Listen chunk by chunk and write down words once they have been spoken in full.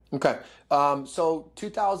Okay. So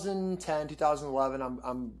 2010, 2011,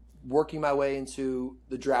 I'm working my way into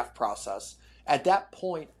the draft process. At that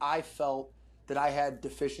point, I felt that I had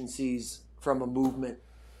deficiencies from a movement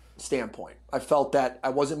standpoint. I felt that I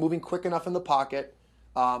wasn't moving quick enough in the pocket.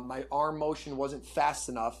 My arm motion wasn't fast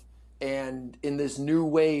enough. And in this new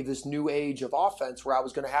wave, this new age of offense where I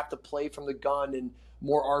was going to have to play from the gun and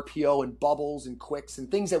more RPO and bubbles and quicks and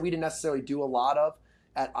things that we didn't necessarily do a lot of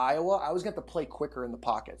at Iowa, I was going to have to play quicker in the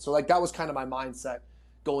pocket. So like that was kind of my mindset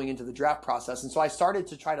going into the draft process. And so I started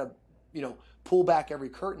to try to, pull back every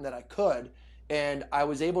curtain that I could. And I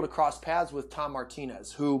was able to cross paths with Tom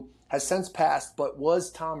Martinez, who has since passed, but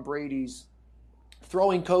was Tom Brady's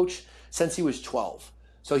throwing coach since he was 12.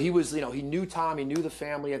 So he was, he knew Tom, he knew the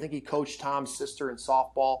family. I think he coached Tom's sister in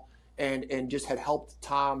softball and just had helped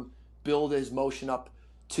Tom build his motion up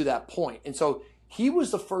to that point. And so he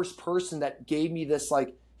was the first person that gave me this,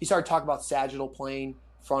 he started talking about sagittal plane,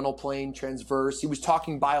 frontal plane, transverse. He was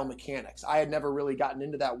talking biomechanics. I had never really gotten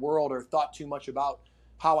into that world or thought too much about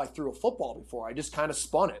how I threw a football before. I just kind of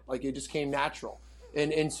spun it. Like it just came natural.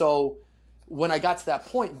 And so when I got to that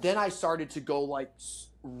point, then I started to go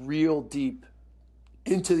real deep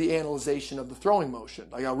into the analyzation of the throwing motion.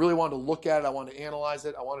 Like I really wanted to look at it. I wanted to analyze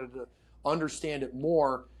it. I wanted to understand it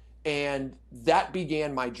more. And that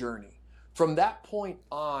began my journey. From that point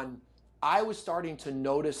on, I was starting to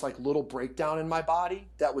notice little breakdown in my body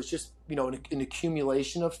that was just, an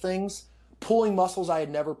accumulation of things. Pulling muscles I had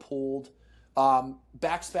never pulled.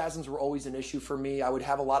 Back spasms were always an issue for me. I would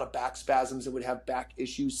have a lot of back spasms and would have back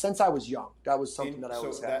issues since I was young. That was something that I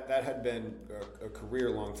always had. So that had been a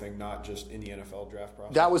career-long thing, not just in the NFL draft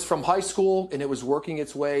process? That was from high school, and it was working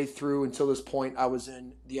its way through until this point I was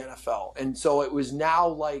in the NFL. And so it was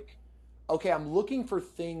now okay, I'm looking for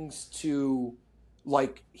things to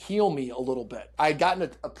heal me a little bit. I had gotten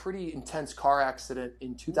a pretty intense car accident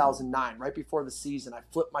in 2009, right before the season. I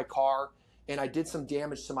flipped my car and I did some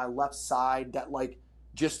damage to my left side that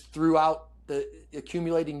just throughout the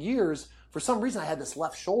accumulating years, for some reason I had this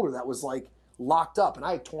left shoulder that was locked up and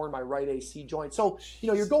I had torn my right AC joint. So,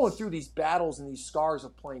 you're going through these battles and these scars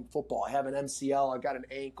of playing football. I have an MCL, I've got an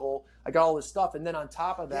ankle, I got all this stuff. And then on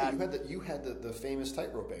top of that, you had the famous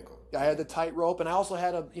tightrope ankle. I had the tightrope, and I also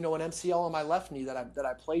had an MCL on my left knee that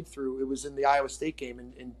I played through. It was in the Iowa State game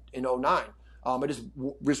in 2009. I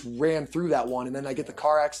just ran through that one, and then I get the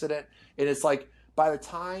car accident, and it's by the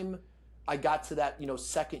time I got to that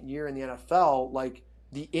second year in the NFL,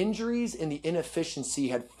 the injuries and the inefficiency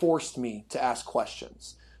had forced me to ask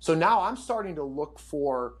questions. So now I'm starting to look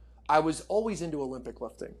for. I was always into Olympic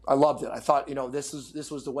lifting. I loved it. I thought this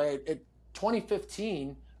was the way.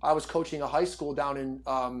 2015, I was coaching a high school down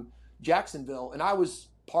in Jacksonville, and I was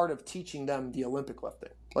part of teaching them the Olympic lifting.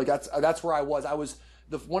 That's where I was.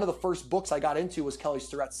 One of the first books I got into was Kelly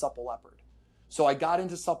Starrett's Supple Leopard. So I got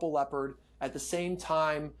into Supple Leopard. At the same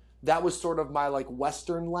time, that was sort of my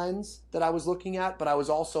Western lens that I was looking at, but I was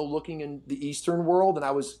also looking in the Eastern world, and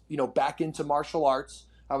I was, back into martial arts.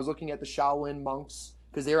 I was looking at the Shaolin monks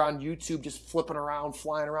because they're on YouTube just flipping around,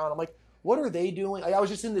 flying around. I'm like, what are they doing? I was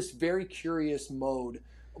just in this very curious mode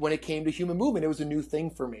when it came to human movement. It was a new thing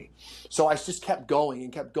for me. So I just kept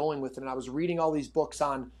going with it. And I was reading all these books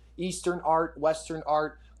on Eastern art, Western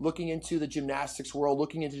art, looking into the gymnastics world,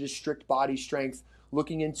 looking into just strict body strength,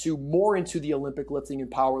 looking into the Olympic lifting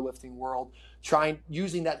and powerlifting world,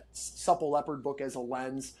 using that Supple Leopard book as a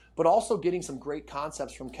lens, but also getting some great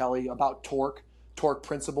concepts from Kelly about torque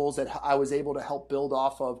principles that I was able to help build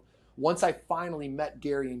off of once I finally met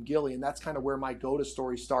Gary and Gilly. And that's kind of where my GOATA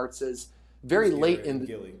story starts, is very late in the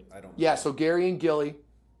Gilly? I don't know. Yeah, so Gary and Gilly.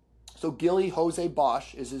 So Gilly Jose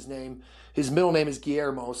Bosch is his name. His middle name is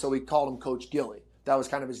Guillermo, so we called him Coach Gilly. That was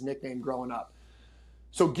kind of his nickname growing up.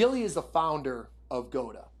 So Gilly is the founder of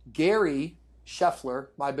GOATA. Gary Scheffler,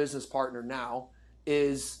 my business partner now,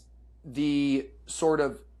 is the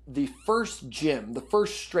first gym, the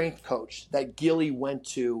first strength coach that Gilly went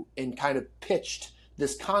to and kind of pitched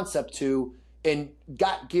this concept to, and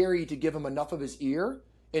got Gary to give him enough of his ear.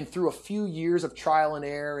 And through a few years of trial and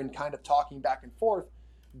error and kind of talking back and forth,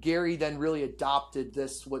 Gary then really adopted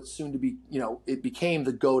this, what's soon to be, it became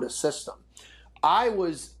the GOATA system. I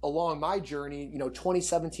was along my journey,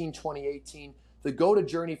 2017, 2018, the GOATA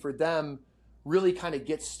journey for them really kind of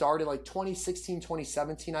gets started 2016,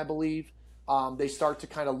 2017, I believe. They start to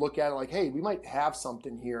kind of look at it hey, we might have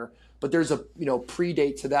something here. But there's a,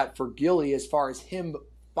 predate to that for Gilly as far as him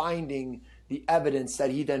finding the evidence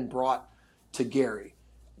that he then brought to Gary.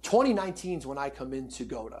 2019 is when I come into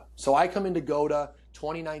GOATA. So I come into GOATA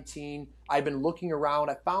 2019. I've been looking around.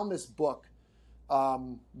 I found this book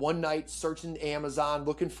one night searching Amazon,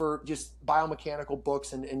 looking for just biomechanical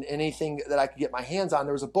books and anything that I could get my hands on.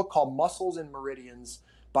 There was a book called Muscles and Meridians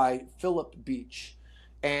by Philip Beach.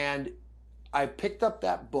 And I picked up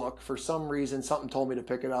that book for some reason. Something told me to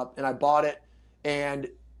pick it up, and I bought it. And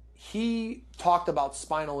he talked about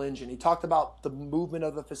spinal engine. He talked about the movement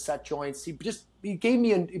of the facet joints. He gave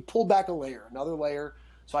me, he pulled back another layer.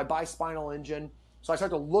 So I buy spinal engine. So I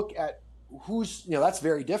start to look at that's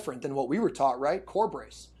very different than what we were taught, right? Core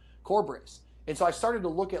brace. And so I started to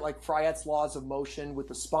look at like Fryette's laws of motion with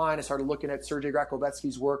the spine. I started looking at Sergei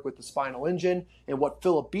Grakovetsky's work with the spinal engine and what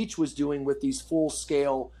Philip Beach was doing with these full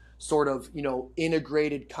scale sort of,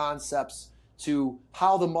 integrated concepts to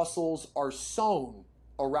how the muscles are sewn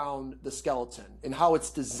around the skeleton and how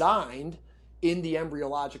it's designed in the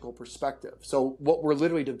embryological perspective. So what we're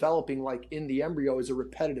literally developing like in the embryo is a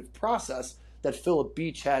repetitive process that Philip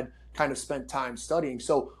Beach had kind of spent time studying.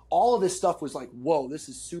 So all of this stuff was like, whoa, this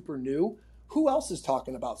is super new. Who else is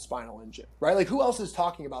talking about spinal engine, right? Like who else is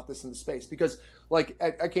talking about this in the space? Because like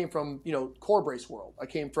I came from, core brace world. I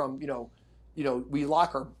came from, we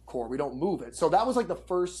lock our core, we don't move it. So that was like the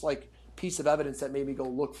first like piece of evidence that made me go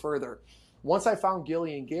look further. Once I found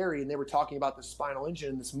Gilly and Gary and they were talking about the spinal engine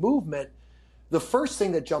and this movement, the first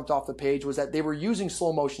thing that jumped off the page was that they were using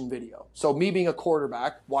slow motion video. So me being a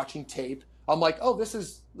quarterback watching tape, I'm like, oh, this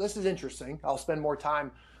is interesting. I'll spend more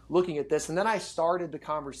time looking at this. And then I started the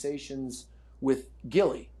conversations with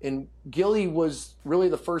Gilly. And Gilly was really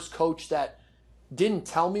the first coach that didn't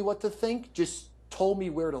tell me what to think, just told me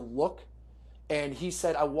where to look. And he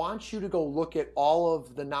said, I want you to go look at all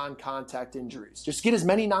of the non-contact injuries. Just get as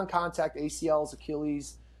many non-contact ACLs,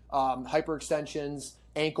 Achilles, hyperextensions,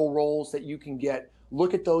 ankle rolls that you can get.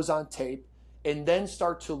 Look at those on tape and then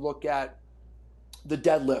start to look at the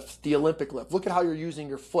deadlift, the Olympic lift. Look at how you're using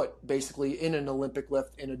your foot basically in an Olympic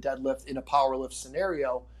lift, in a deadlift, in a power lift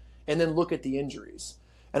scenario, and then look at the injuries.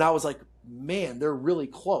 And I was like, man, they're really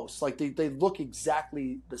close. Like they look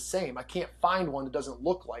exactly the same. I can't find one that doesn't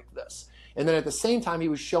look like this. And then at the same time, he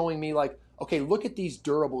was showing me like, okay, look at these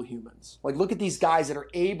durable humans. Like look at these guys that are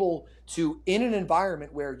able to, in an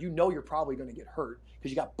environment where you're probably going to get hurt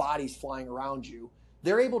because you got bodies flying around you,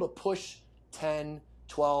 they're able to push 10,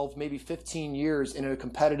 12, maybe 15 years in a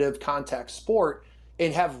competitive contact sport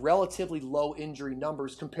and have relatively low injury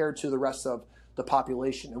numbers compared to the rest of the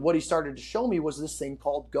population. And what he started to show me was this thing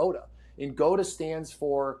called GOATA. And GOATA stands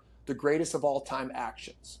for the greatest of all time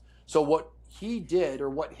actions. So what he did, or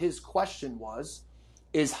what his question was,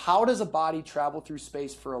 is how does a body travel through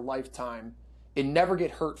space for a lifetime and never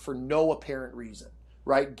get hurt for no apparent reason,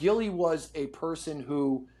 right? Gilly was a person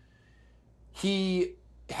who he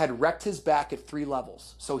had wrecked his back at 3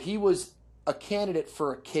 levels. So he was a candidate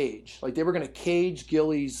for a cage. Like they were going to cage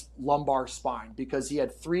Gilly's lumbar spine because he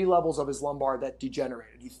had 3 levels of his lumbar that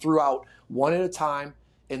degenerated. He threw out one at a time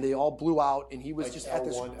and they all blew out and he was like just L1, at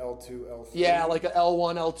this L2, L3. Yeah, like a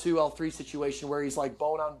L1, L2, L3 situation where he's like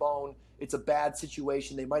bone on bone. It's a bad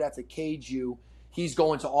situation. They might have to cage you. He's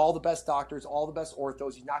going to all the best doctors, all the best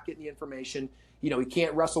orthos. He's not getting the information. He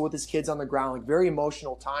can't wrestle with his kids on the ground. Like very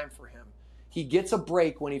emotional time for him. He gets a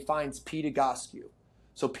break when he finds Pete Egoscue.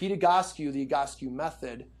 So Pete Egoscue, the Egoscue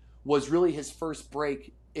method, was really his first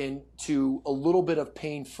break into a little bit of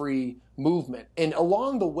pain-free movement. And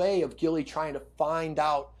along the way of Gilly trying to find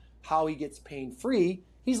out how he gets pain-free,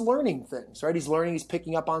 he's learning things, right? He's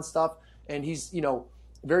picking up on stuff, and he's,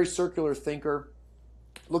 very circular thinker,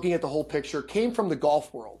 looking at the whole picture, came from the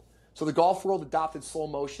golf world. So the golf world adopted slow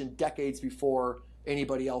motion decades before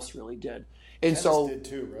anybody else really did. And tennis did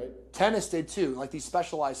too, right? Tennis did too. Like these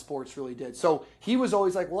specialized sports really did. So he was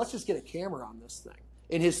always like, well, let's just get a camera on this thing.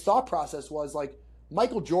 And his thought process was like,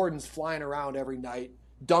 Michael Jordan's flying around every night,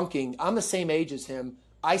 dunking. I'm the same age as him.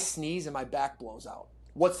 I sneeze and my back blows out.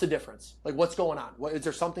 What's the difference? Like, what's going on? Is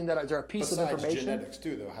there a piece of information? Genetics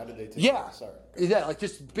too, though. How did they take that? Sorry. Yeah, like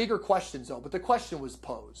just bigger questions though. But the question was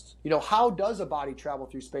posed. How does a body travel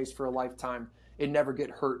through space for a lifetime and never get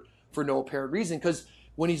hurt for no apparent reason? Because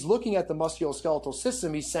when he's looking at the musculoskeletal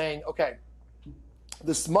system, he's saying, okay,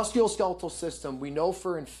 this musculoskeletal system, we know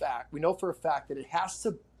for a fact that it has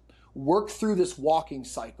to work through this walking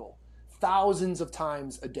cycle thousands of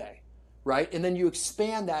times a day, right? And then you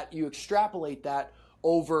expand that, you extrapolate that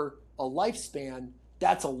over a lifespan.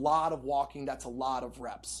 That's a lot of walking, that's a lot of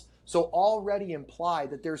reps. So already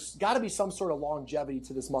implied that there's got to be some sort of longevity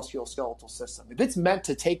to this musculoskeletal system. If it's meant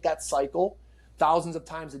to take that cycle thousands of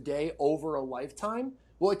times a day over a lifetime,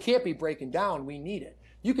 well, it can't be breaking down. We need it.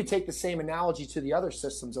 You could take the same analogy to the other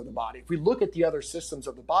systems of the body. If we look at the other systems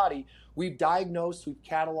of the body, we've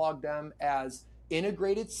cataloged them as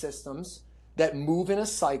integrated systems that move in a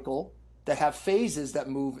cycle that have phases that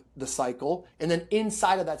move the cycle, and then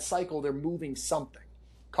inside of that cycle, they're moving something.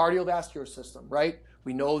 Cardiovascular system, right?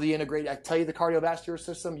 We know the integrated, I tell you the cardiovascular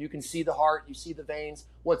system, you can see the heart, you see the veins,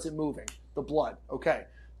 what's it moving? The blood, okay.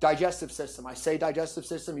 Digestive system, I say digestive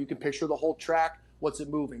system, you can picture the whole tract, what's it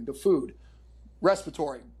moving? The food.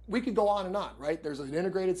 Respiratory, we could go on, right? There's an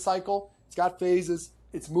integrated cycle, it's got phases,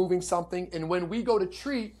 it's moving something, and when we go to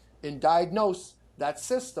treat and diagnose that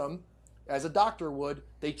system, as a doctor would,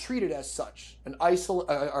 they treat it as such,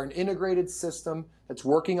 or an integrated system that's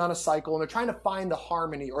working on a cycle, and they're trying to find the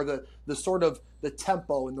harmony or the sort of the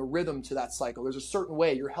tempo and the rhythm to that cycle. There's a certain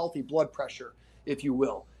way, your healthy blood pressure, if you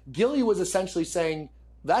will. Gilly was essentially saying,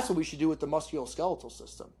 that's what we should do with the musculoskeletal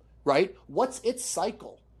system, right? What's its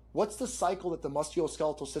cycle? What's the cycle that the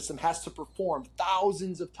musculoskeletal system has to perform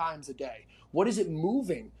thousands of times a day? What is it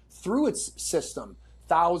moving through its system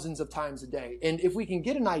thousands of times a day? And if we can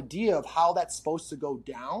get an idea of how that's supposed to go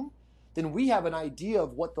down, then we have an idea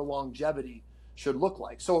of what the longevity should look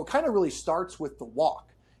like. So it kind of really starts with the walk.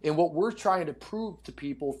 And what we're trying to prove to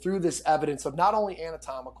people through this evidence of not only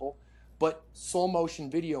anatomical, but slow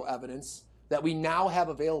motion video evidence that we now have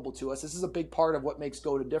available to us. This is a big part of what makes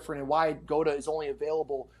GOATA different and why GOATA is only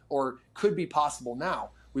available or could be possible now.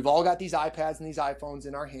 We've all got these iPads and these iPhones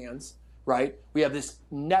in our hands, right? We have this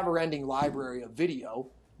never-ending library of video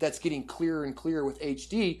that's getting clearer and clearer with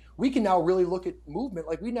HD. We can now really look at movement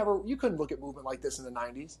like you couldn't look at movement like this in the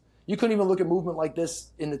 90s. You couldn't even look at movement like this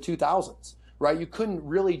in the 2000s, right? You couldn't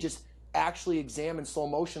really just actually examine slow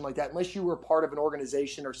motion like that unless you were part of an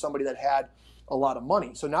organization or somebody that had a lot of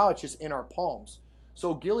money. So now it's just in our palms.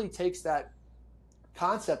 So Gilly takes that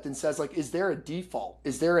concept and says, like, is there a default?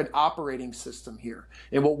 Is there an operating system here?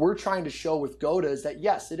 And what we're trying to show with GOATA is that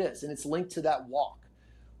yes, it is, and it's linked to that walk.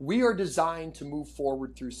 We are designed to move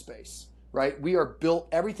forward through space, right? We are built,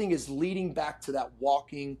 everything is leading back to that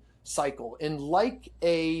walking cycle. And like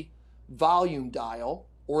a volume dial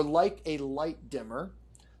or like a light dimmer,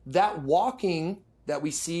 that walking that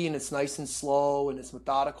we see and it's nice and slow and it's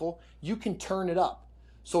methodical, you can turn it up.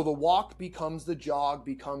 So the walk becomes the jog,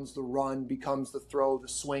 becomes the run, becomes the throw, the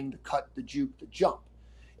swing, the cut, the juke, the jump.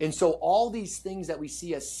 And so all these things that we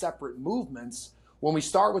see as separate movements, when we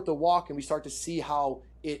start with the walk and we start to see how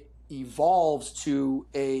it evolves to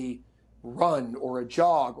a run or a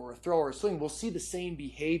jog or a throw or a swing, we'll see the same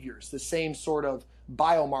behaviors, the same sort of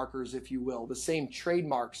biomarkers, if you will, the same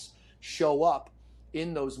trademarks show up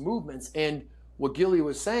in those movements. And what Gilly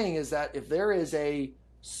was saying is that if there is a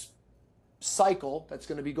cycle that's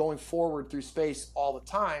going to be going forward through space all the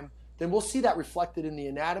time, then we'll see that reflected in the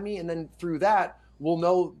anatomy. And then through that, we'll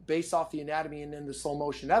know based off the anatomy and then the slow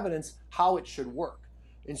motion evidence how it should work.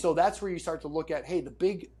 And so that's where you start to look at, hey, the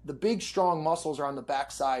big strong muscles are on the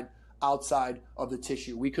backside, outside of the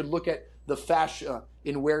tissue. We could look at the fascia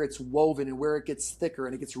in where it's woven and where it gets thicker,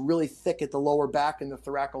 and it gets really thick at the lower back in the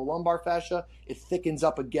thoracolumbar fascia. It thickens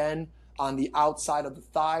up again on the outside of the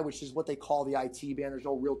thigh, which is what they call the IT band. There's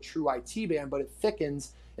no real true IT band, but it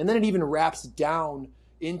thickens, and then it even wraps down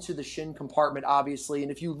into the shin compartment, obviously.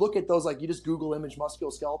 And if you look at those, like you just Google image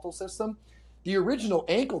musculoskeletal system, the original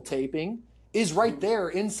ankle taping is right there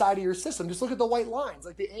inside of your system. Just look at the white lines.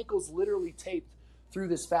 Like the ankle's literally taped through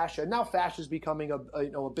this fascia. Now fascia is becoming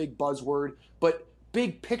a big buzzword, but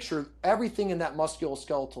big picture, everything in that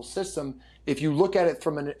musculoskeletal system, if you look at it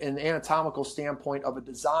from an anatomical standpoint of a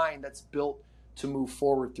design that's built to move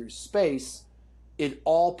forward through space, it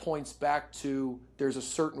all points back to there's a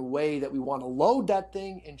certain way that we want to load that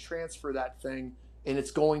thing and transfer that thing, and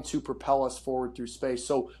it's going to propel us forward through space.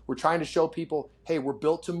 So we're trying to show people, hey, we're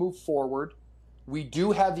built to move forward. We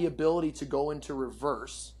do have the ability to go into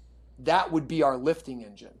reverse. That would be our lifting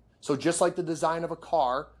engine. So just like the design of a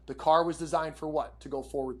car, the car was designed for what? To go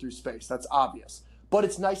forward through space. That's obvious. But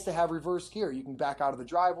it's nice to have reverse gear. You can back out of the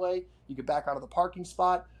driveway. You can back out of the parking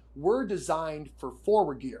spot. We're designed for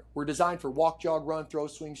forward gear. We're designed for walk, jog, run, throw,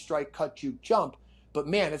 swing, strike, cut, juke, jump. But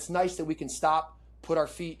man, it's nice that we can stop, put our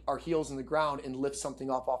feet, our heels in the ground, and lift something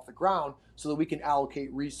off the ground so that we can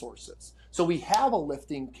allocate resources. So we have a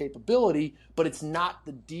lifting capability, but it's not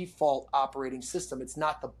the default operating system. It's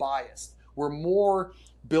not the bias. We're more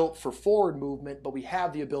built for forward movement, but we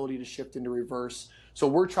have the ability to shift into reverse. So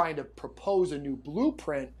we're trying to propose a new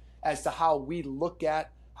blueprint as to how we look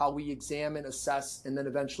at, how we examine, assess, and then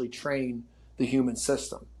eventually train the human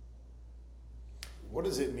system. What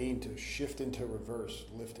does it mean to shift into reverse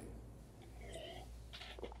lifting?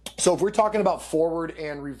 So if we're talking about forward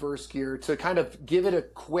and reverse gear, to kind of give it a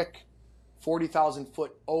quick 40,000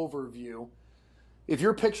 foot overview, if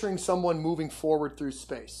you're picturing someone moving forward through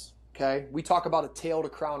space, okay? We talk about a tail to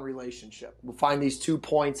crown relationship. We'll find these 2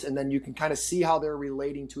 points, and then you can kind of see how they're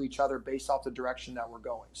relating to each other based off the direction that we're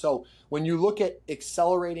going. So when you look at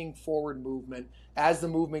accelerating forward movement, as the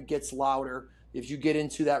movement gets louder, if you get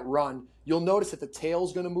into that run, you'll notice that the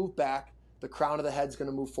tail's going to move back, the crown of the head's going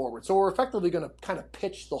to move forward. So we're effectively going to kind of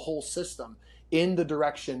pitch the whole system in the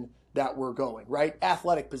direction that we're going, right?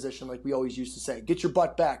 Athletic position, like we always used to say. Get your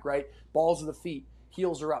butt back, right? Balls of the feet.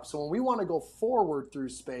 Heels are up. So when we want to go forward through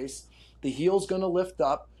space, the heel's going to lift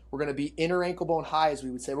up. We're going to be inner ankle bone high, as we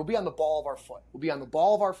would say. We'll be on the ball of our foot. We'll be on the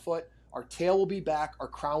ball of our foot. Our tail will be back. Our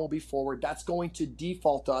crown will be forward. That's going to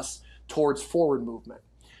default us towards forward movement.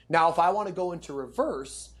 Now, if I want to go into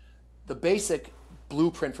reverse, the basic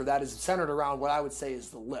blueprint for that is centered around what I would say is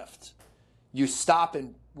the lift. You stop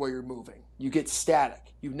in where you're moving. You get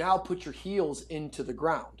static. You now put your heels into the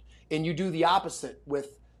ground. And you do the opposite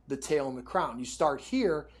with the tail and the crown. You start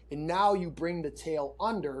here, and now you bring the tail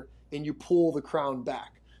under and you pull the crown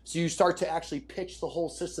back. So you start to actually pitch the whole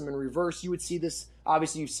system in reverse. You would see this,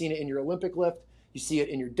 obviously you've seen it in your Olympic lift, you see it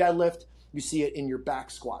in your deadlift, you see it in your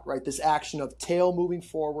back squat, right? This action of tail moving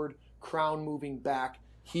forward, crown moving back,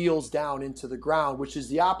 heels down into the ground, which is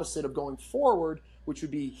the opposite of going forward, which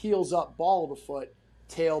would be heels up, ball of the foot,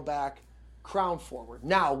 tail back, crown forward.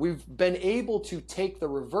 Now, we've been able to take the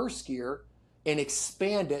reverse gear and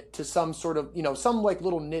expand it to some sort of, some like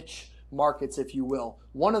little niche markets, if you will.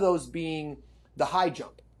 One of those being the high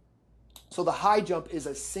jump. So the high jump is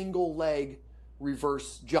a single leg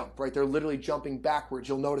reverse jump, right? They're literally jumping backwards.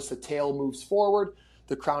 You'll notice the tail moves forward,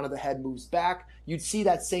 the crown of the head moves back. You'd see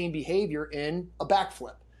that same behavior in a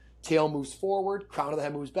backflip. Tail moves forward, crown of the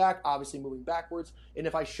head moves back, obviously moving backwards. And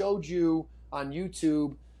if I showed you on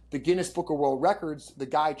YouTube the Guinness Book of World Records, the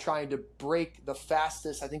guy trying to break the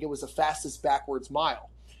fastest, I think it was the fastest backwards mile,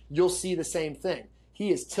 you'll see the same thing.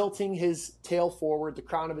 He is tilting his tail forward, the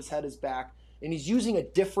crown of his head is back, and he's using a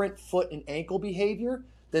different foot and ankle behavior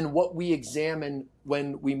than what we examine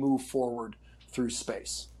when we move forward through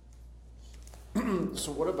space.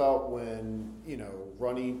 So what about when,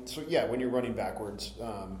 running, when you're running backwards,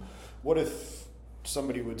 what if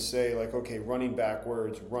somebody would say like, okay, running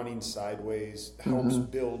backwards, running sideways helps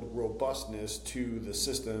build robustness to the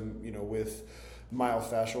system, with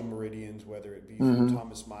myofascial meridians, whether it be from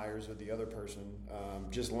Thomas Myers or the other person,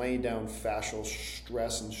 just laying down fascial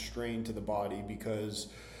stress and strain to the body, because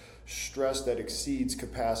stress that exceeds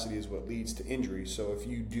capacity is what leads to injury. So if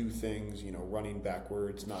you do things, running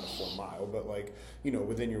backwards, not a full mile, but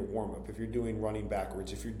within your warm-up, if you're doing running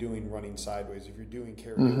backwards, if you're doing running sideways, if you're doing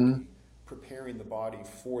karaoke, preparing the body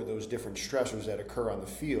for those different stressors that occur on the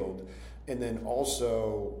field. And then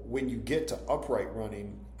also when you get to upright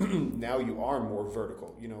running, now you are more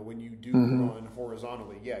vertical. When you do run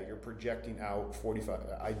horizontally, you're projecting out 45,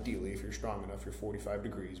 ideally if you're strong enough, you're 45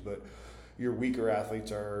 degrees, but your weaker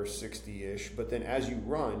athletes are 60-ish. But then as you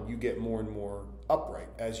run, you get more and more upright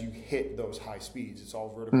as you hit those high speeds. It's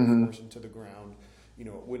all vertical force into the ground. It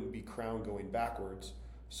wouldn't be crown going backwards.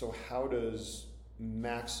 So how does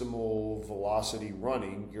maximal velocity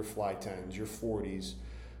running, your fly 10s, your 40s,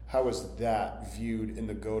 how is that viewed in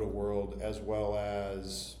the GOATA world, as well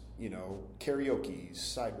as, karaoke,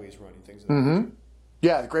 sideways running, things like that?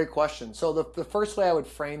 Yeah, great question. So the first way I would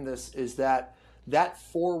frame this is that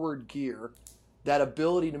forward gear, that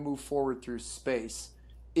ability to move forward through space,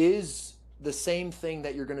 is the same thing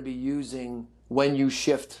that you're going to be using when you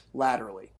shift laterally.